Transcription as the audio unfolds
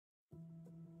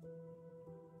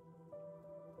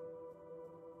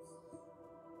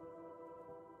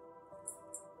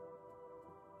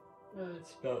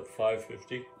It's about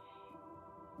 5:50.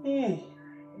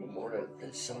 Good morning.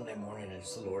 It's Sunday morning.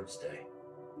 It's the Lord's Day,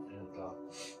 and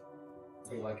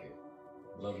I like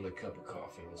a lovely cup of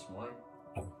coffee this morning.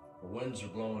 The winds are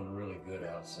blowing really good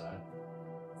outside.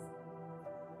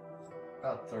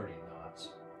 About 30 knots.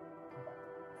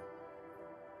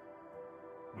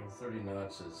 30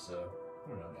 knots is, I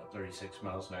don't know, about 36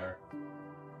 miles an hour.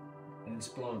 And it's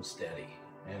blowing steady.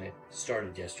 And it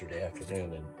started yesterday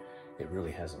afternoon, and it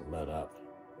really hasn't let up.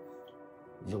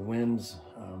 The winds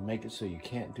make it so you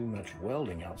can't do much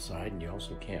welding outside, and you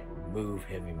also can't move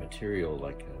heavy material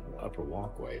like upper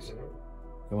walkways.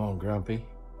 Come on, Grumpy.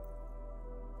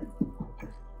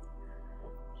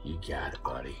 You got it,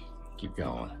 buddy. Keep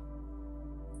going.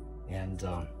 And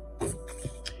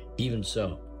even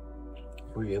so,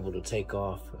 we were able to take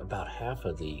off about half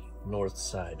of the north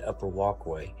side upper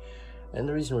walkway. And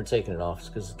the reason we're taking it off is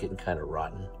because it's getting kind of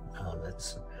rotten.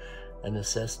 That's a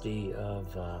necessity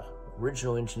of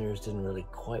original engineers didn't really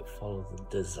quite follow the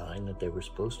design that they were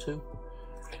supposed to.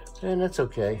 And that's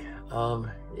okay.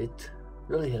 It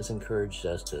really has encouraged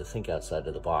us to think outside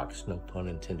of the box, no pun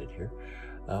intended here,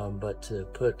 but to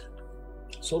put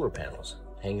solar panels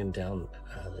hanging down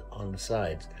on the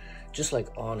sides, just like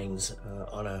awnings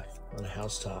on a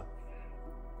housetop.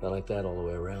 I like that all the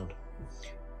way around.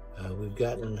 We've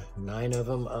gotten 9 of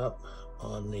them up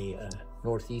on the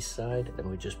northeast side, and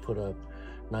we just put up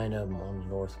 9 of them on the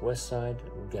northwest side.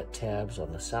 We've got tabs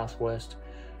on the southwest,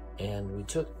 and we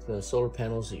took the solar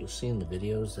panels that you'll see in the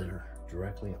videos that are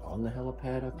directly on the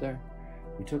helipad up there.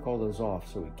 We took all those off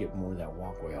so we get more of that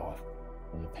walkway off.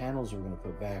 And the panels we're going to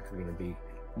put back are going to be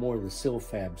more of the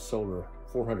Silfab solar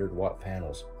 400 watt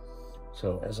panels.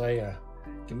 So as I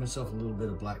give myself a little bit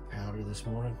of black powder this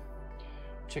morning,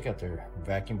 check out their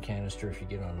vacuum canister if you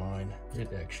get online.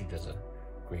 It actually does a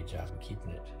great job of keeping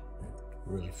it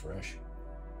really fresh.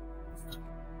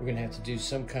 We're gonna have to do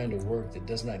some kind of work that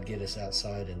does not get us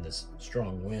outside in this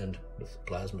strong wind with the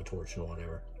plasma torch and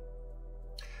whatever.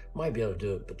 Might be able to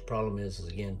do it, but the problem is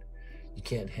again, you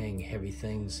can't hang heavy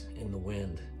things in the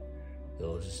wind.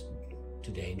 They'll just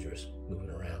too dangerous moving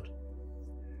around.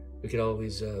 We could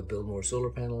always build more solar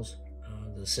panels,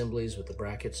 the assemblies with the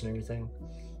brackets and everything.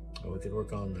 We could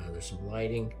work on, there's some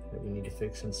lighting that we need to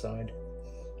fix inside.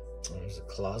 There's a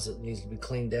closet that needs to be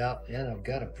cleaned out, and I've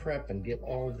got to prep and get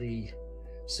all the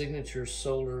signature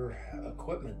solar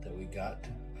equipment that we got.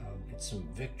 It's some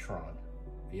Victron,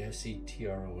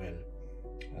 V-I-C-T-R-O-N.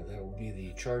 That will be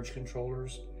the charge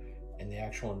controllers and the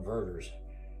actual inverters.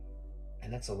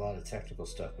 And that's a lot of technical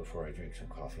stuff before I drink some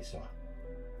coffee, so.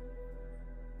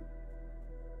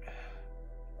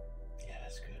 Yeah,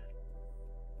 that's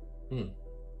good.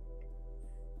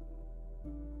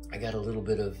 I got a little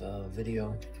bit of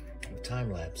video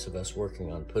time lapse of us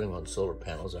working on putting on solar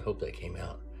panels. I hope that came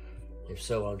out. If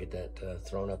so, I'll get that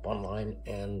thrown up online.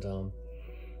 And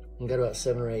we've got about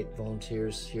 7 or 8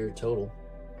 volunteers here total.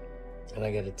 And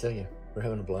I got to tell you, we're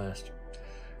having a blast.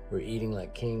 We're eating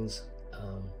like kings.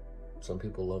 Some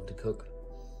people love to cook,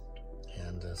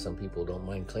 and some people don't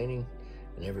mind cleaning,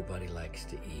 and everybody likes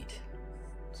to eat.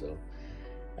 So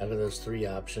out of those 3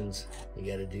 options, you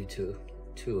got to do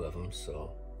two of them.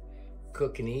 So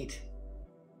cook and eat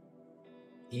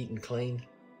and clean.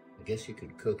 I guess you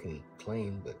could cook and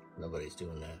clean, but nobody's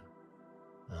doing that.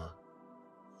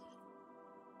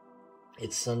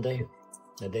 It's Sunday,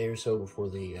 a day or so before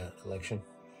the election,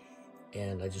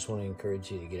 and I just want to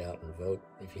encourage you to get out and vote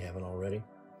if you haven't already.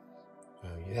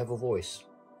 You have a voice,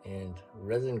 and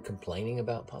rather than complaining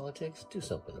about politics, do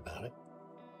something about it.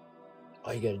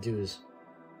 All you got to do is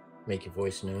make your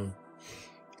voice known.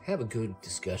 Have a good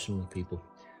discussion with people.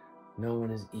 No one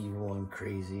is evil and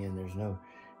crazy, and there's no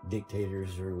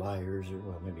dictators or liars, or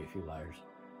well, maybe a few liars,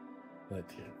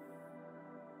 but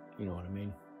you know what I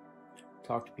mean.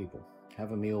 Talk to people.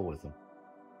 Have a meal with them.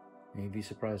 And you'd be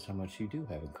surprised how much you do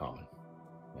have in common,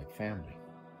 like family,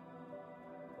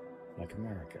 like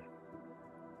America,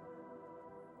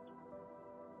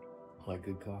 like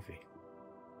good coffee.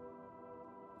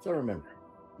 So remember,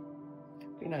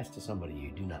 be nice to somebody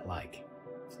you do not like.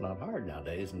 It's not hard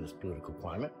nowadays in this political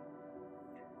climate.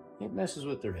 It messes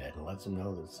with their head and lets them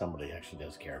know that somebody actually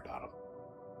does care about them.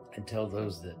 And tell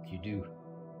those that you do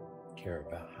care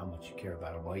about how much you care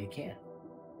about them while you can,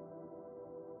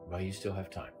 while you still have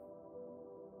time,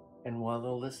 and while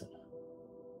they'll listen.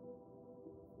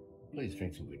 Please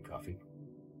drink some good coffee.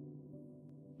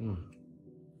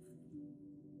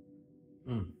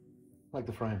 Like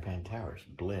the Frying Pan Towers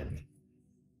blend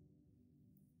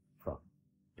from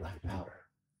black powder.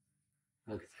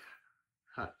 Look at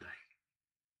that. Hot dang.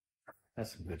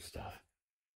 That's some good stuff.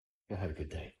 You'll have a good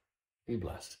day. Be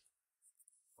blessed.